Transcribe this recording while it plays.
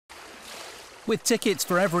With tickets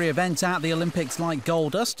for every event at the Olympics like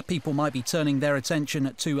gold dust, people might be turning their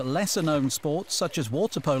attention to lesser-known sports such as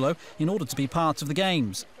water polo in order to be part of the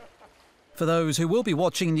Games. For those who will be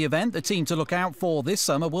watching the event, the team to look out for this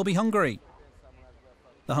summer will be Hungary.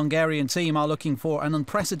 The Hungarian team are looking for an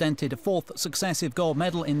unprecedented fourth successive gold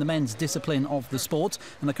medal in the men's discipline of the sport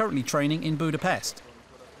and are currently training in Budapest.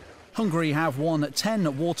 Hungary have won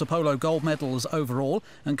 10 water polo gold medals overall,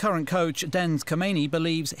 and current coach Dens Kameni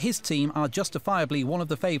believes his team are justifiably one of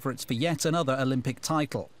the favourites for yet another Olympic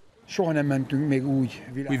title.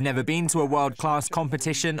 We've never been to a world-class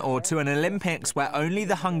competition or to an Olympics where only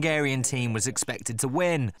the Hungarian team was expected to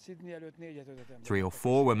win. 3 or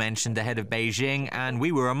 4 were mentioned ahead of Beijing, and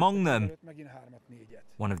we were among them.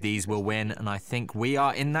 One of these will win, and I think we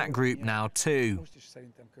are in that group now too.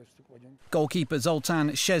 Goalkeeper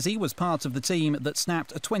Zoltán Szési was part of the team that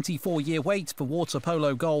snapped a 24-year wait for water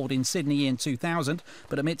polo gold in Sydney in 2000,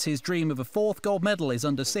 but admits his dream of a 4th gold medal is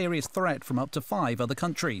under serious threat from up to 5 other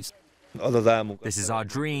countries. This is our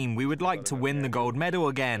dream. We would like to win the gold medal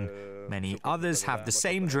again. Many others have the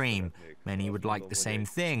same dream. Many would like the same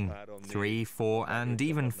thing. 3, 4 and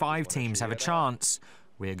even 5 teams have a chance.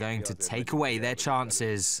 We are going to take away their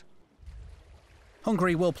chances.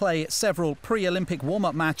 Hungary will play several pre-Olympic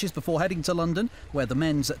warm-up matches before heading to London, where the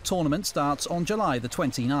men's tournament starts on July the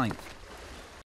 29th.